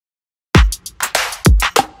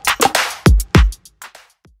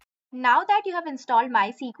Now that you have installed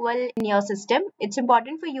MySQL in your system, it's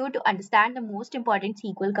important for you to understand the most important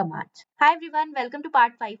SQL commands. Hi everyone, welcome to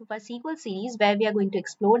part 5 of our SQL series where we are going to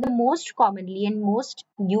explore the most commonly and most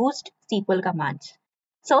used SQL commands.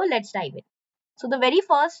 So let's dive in. So the very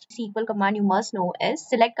first SQL command you must know is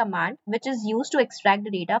select command, which is used to extract the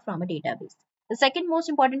data from a database. The second most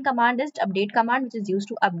important command is update command, which is used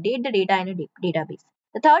to update the data in a database.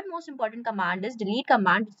 The third most important command is delete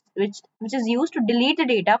command, which is used to delete the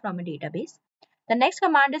data from a database. The next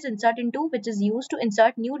command is insert into, which is used to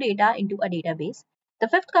insert new data into a database. The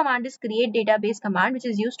fifth command is create database command, which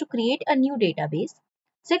is used to create a new database.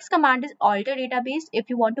 Sixth command is alter database. If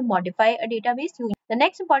you want to modify a database, the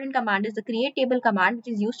next important command is the create table command, which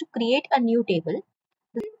is used to create a new table.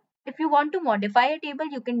 If you want to modify a table,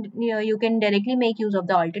 you can directly make use of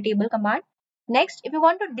the alter table command. Next, if you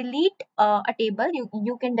want to delete a table,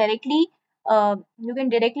 you can directly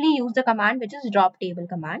use the command which is drop table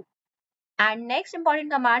command. And next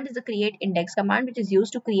important command is the create index command, which is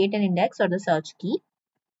used to create an index or the search key.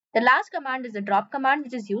 The last command is the drop command,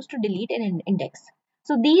 which is used to delete an index.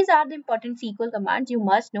 So these are the important SQL commands you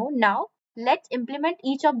must know. Now let's implement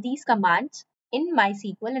each of these commands in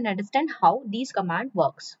MySQL and understand how these command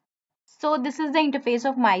works. So this is the interface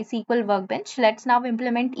of MySQL Workbench. Let's now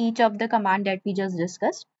implement each of the command that we just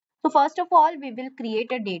discussed. So first of all, we will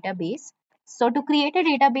create a database. So to create a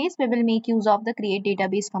database, we will make use of the create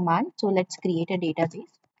database command. So let's create a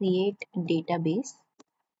database. Create database,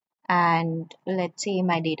 and let's say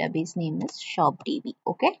my database name is shopdb.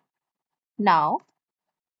 Okay. Now,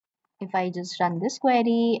 if I just run this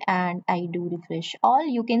query and I do refresh all,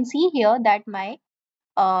 you can see here that my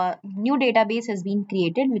new database has been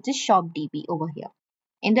created, which is shopdb over here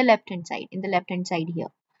in the left hand side here.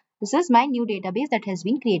 This is my new database that has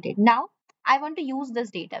been created. Now I want to use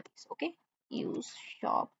this database. Okay, use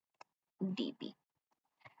shopdb,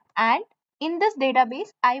 and in this database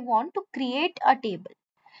I want to create a table.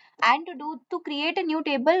 And to create a new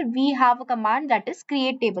table, we have a command that is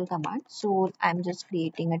create table command. So I'm just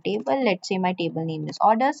creating a table. Let's say my table name is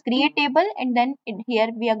orders, create table, and then here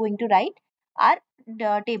we are going to write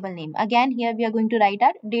our table name. Again, here we are going to write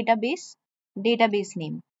our database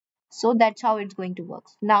name. So that's how it's going to work.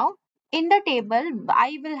 Now in the table,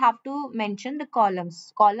 I will have to mention the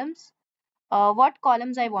columns. What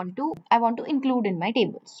columns I want to include in my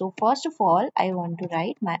table. So first of all, I want to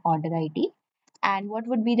write my order ID, and what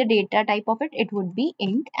would be the data type of it? It would be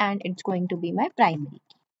int, and it's going to be my primary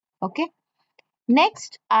key. Okay.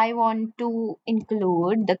 Next, I want to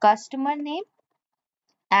include the customer name,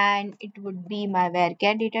 and it would be my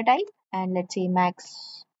varchar data type, and let's say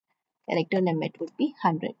max character limit would be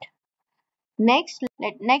 100. Next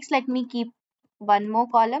let me keep one more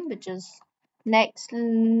column, which is the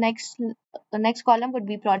next column would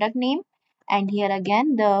be product name, and here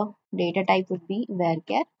again the data type would be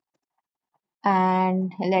varchar.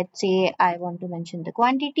 And let's say I want to mention the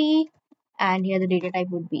quantity, and here the data type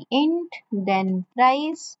would be int. Then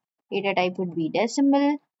price, data type would be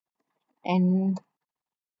decimal, and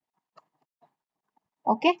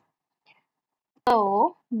okay.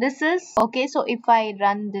 So this is okay. So if I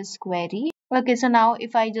run this query, okay, so now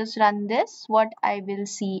if I just run this, what I will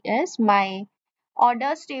see is my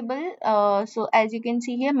orders table. So as you can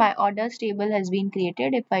see here, my orders table has been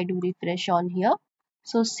created. If I do refresh all here,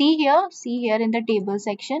 so see here in the table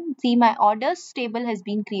section, see my orders table has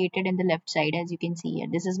been created in the left side. As you can see here,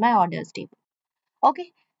 this is my orders table.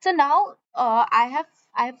 Okay, so now I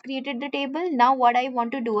have created the table. Now what I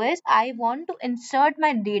want to do is I want to insert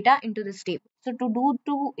my data into this table. So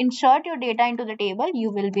to insert your data into the table,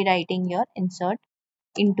 you will be writing your insert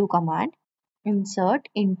into command. Insert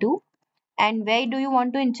into, and where do you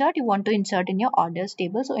want to insert? You want to insert in your orders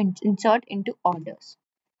table. So insert into orders.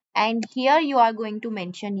 And here you are going to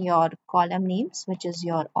mention your column names, which is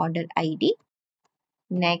your order ID.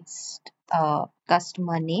 Next,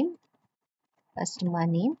 customer name, customer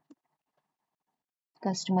name,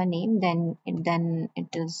 customer name. Then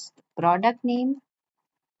it is product name,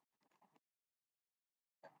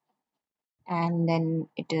 and then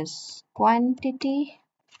it is quantity.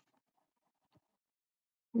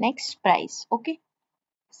 Next, price. Okay.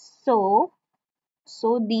 So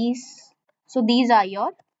so these are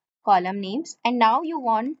your column names, and now you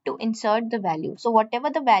want to insert the value. So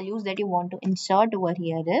whatever the values that you want to insert over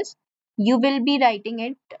here is, you will be writing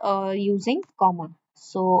it using comma.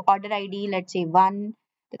 So order ID, let's say 1,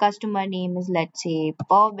 the customer name is, let's say,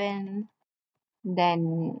 Bobbin,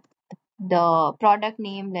 then the product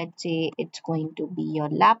name, let's say it's going to be your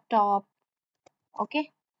laptop.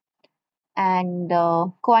 Okay, and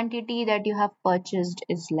the quantity that you have purchased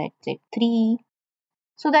is, let's say, 3.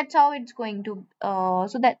 So that's how it's going to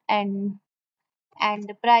so that and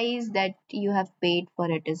the price that you have paid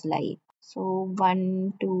for it is like so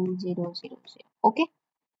 12000. Okay,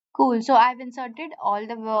 cool. So I've inserted all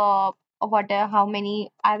the what how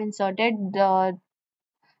many I've inserted the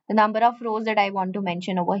number of rows that I want to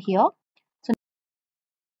mention over here. So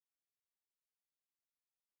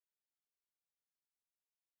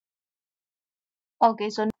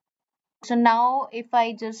okay, so now if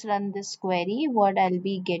I just run this query, what I'll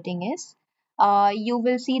be getting is you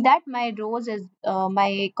will see that my rows is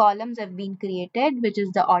my columns have been created, which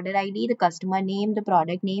is the order ID, the customer name, the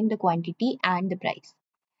product name, the quantity, and the price.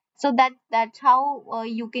 So that's how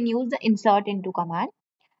you can use the insert into command.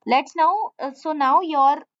 Let's now so now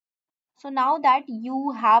that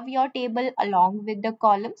you have your table along with the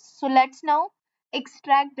columns, so let's now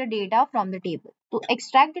extract the data from the table. To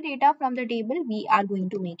extract the data from the table, we are going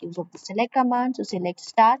to make use of the select command. So select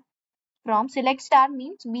star. From select star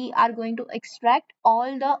means we are going to extract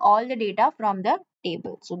all the data from the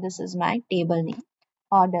table. So this is my table name,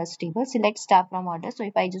 orders table, select star from order. So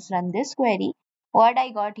if I just run this query, what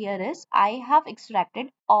I got here is I have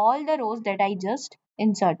extracted all the rows that I just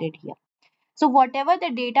inserted here. So whatever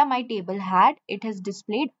the data my table had, it has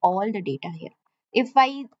displayed all the data here. If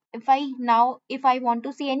I want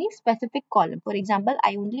to see any specific column, for example,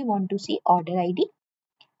 I only want to see order ID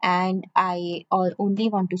and I or only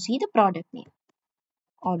want to see the product name,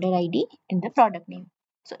 order ID in the product name.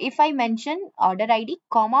 So if I mention order ID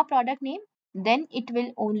comma product name, then it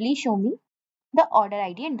will only show me the order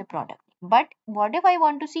ID and the product name. But what if I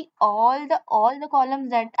want to see all the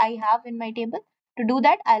columns that I have in my table? To do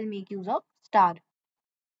that, I'll make use of star.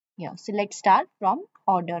 Yeah, select star from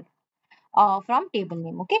order from table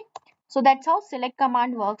name. Okay, so that's how select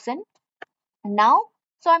command works. And now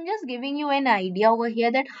so I'm just giving you an idea over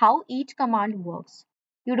here that how each command works.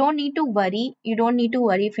 You don't need to worry,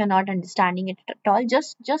 if you're not understanding it at all.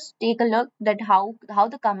 Just take a look that how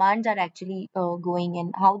the commands are actually going,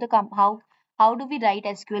 and how the how do we write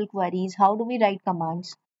SQL queries, how do we write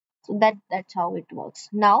commands. So that's how it works.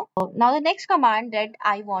 Now the next command that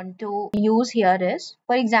I want to use here is,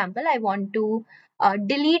 for example, I want to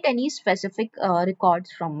delete any specific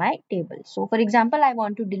records from my table. So for example, I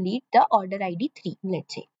want to delete the order ID 3,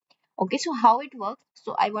 let's say. Okay, so how it works?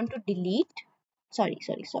 So I want to delete, sorry.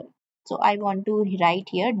 So I want to write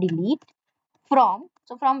here delete from,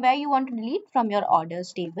 so from where you want to delete? From your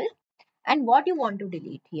orders table. And what you want to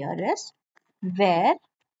delete here is where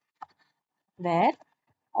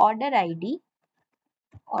order ID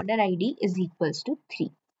is equals to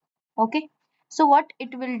 3. Okay, so what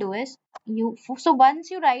it will do is so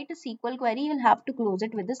once you write a SQL query, you'll have to close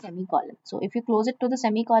it with the semicolon. So if you close it to the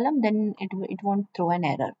semicolon, then it won't throw an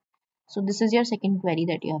error. So this is your second query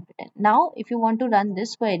that you have written. Now if you want to run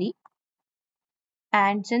this query,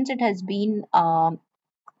 and since it has been now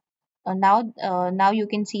you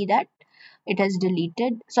can see that it has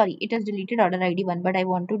deleted order ID 1, but I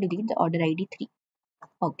want to delete the order ID 3.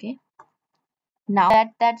 Okay, now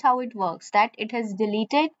that's how it works, that it has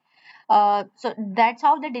deleted. So that's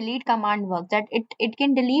how the delete command works, that it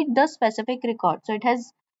can delete the specific record. So it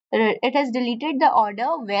has deleted the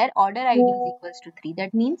order where order ID is equals to 3.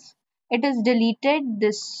 That means it has deleted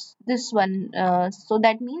this one. So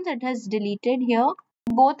that means it has deleted here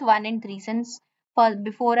both 1 and 3, since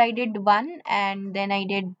before I did 1 and then I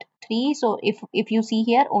did 3. So if you see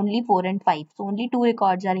here, only 4 and 5, so only 2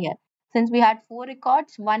 records are here. Since we had 4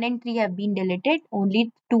 records, 1 and 3 have been deleted,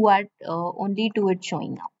 only 2 it's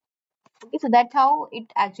showing now. Okay, so that's how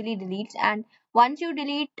it actually deletes. And once you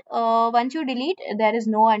delete, there is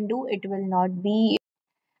no undo. It will not be,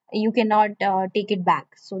 you cannot take it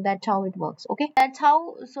back. So that's how it works. Okay, that's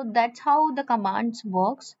how the commands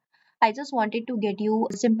works. I just wanted to get you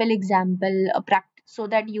a simple example, a practice, so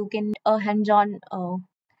that you can a hands-on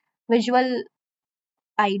visual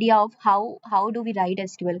idea of how do we write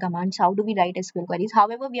SQL commands, how do we write SQL queries.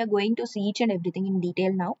 However, we are going to see each and everything in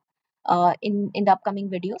detail now in the upcoming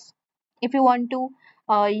videos. If you want to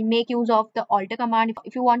make use of the alter command,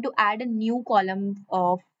 if you want to add a new column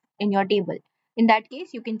in your table, in that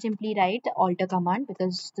case you can simply write the alter command,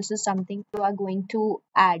 because this is something you are going to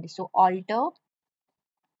add. So alter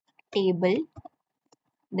table,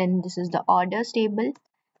 then this is the orders table.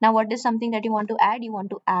 Now what is something that you want to add? You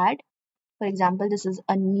want to add, for example, this is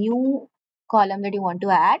a new column that you want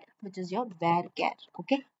to add, which is your varchar.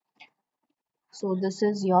 Okay, so this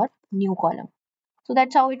is your new column. So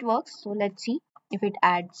that's how it works. So let's see if it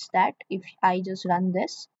adds that. If I just run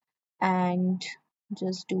this and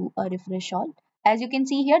just do a refresh all, as you can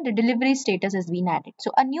see here, the delivery status has been added.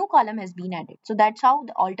 So a new column has been added. So that's how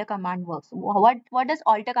the alter command works. What does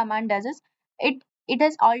alter command does is, it It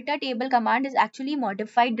has alter table command is actually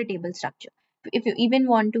modified the table structure. If you even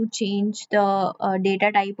want to change the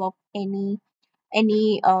data type of any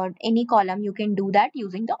column, you can do that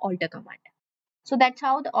using the alter command. So that's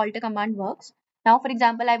how the alter command works. Now, for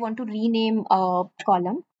example, I want to rename a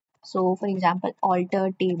column. So, for example,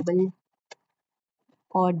 alter table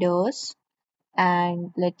orders,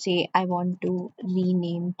 and let's say I want to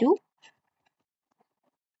rename to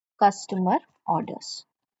customer orders.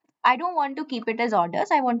 I don't want to keep it as orders.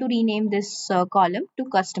 I want to rename this column to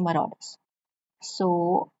customer orders.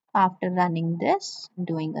 So after running this,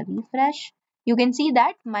 doing a refresh, you can see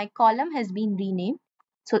that my column has been renamed.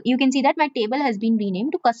 So you can see that my table has been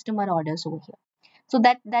renamed to customer orders over here. So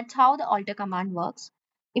that's how the alter command works.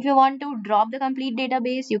 If you want to drop the complete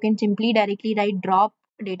database, you can simply directly write drop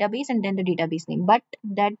database and then the database name. But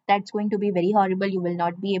that's going to be very horrible. You will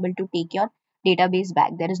not be able to take your database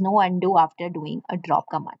back. There is no undo after doing a drop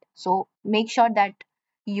command. So make sure that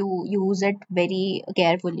you use it very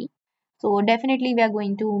carefully. So definitely we are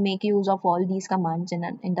going to make use of all these commands in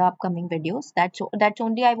the upcoming videos. That's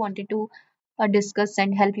only I wanted to discuss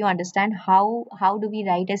and help you understand how do we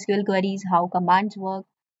write SQL queries, how commands work.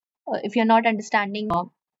 If you're not understanding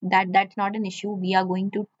that's not an issue. We are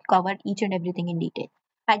going to cover each and everything in detail.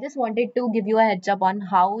 I just wanted to give you a heads up on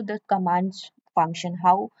how the commands function.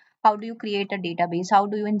 How do you create a database? How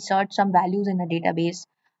do you insert some values in a database?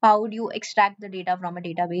 How do you extract the data from a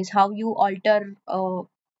database? How you alter a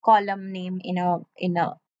column name in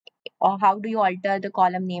a or how do you alter the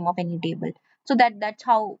column name of any table? So that's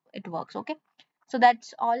how it works. Okay, so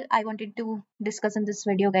that's all I wanted to discuss in this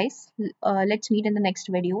video, guys. Let's meet in the next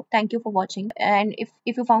video. Thank you for watching, and if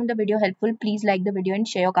you found the video helpful, please like the video and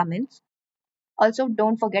share your comments. Also,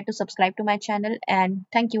 don't forget to subscribe to my channel, and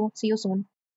thank you. See you soon.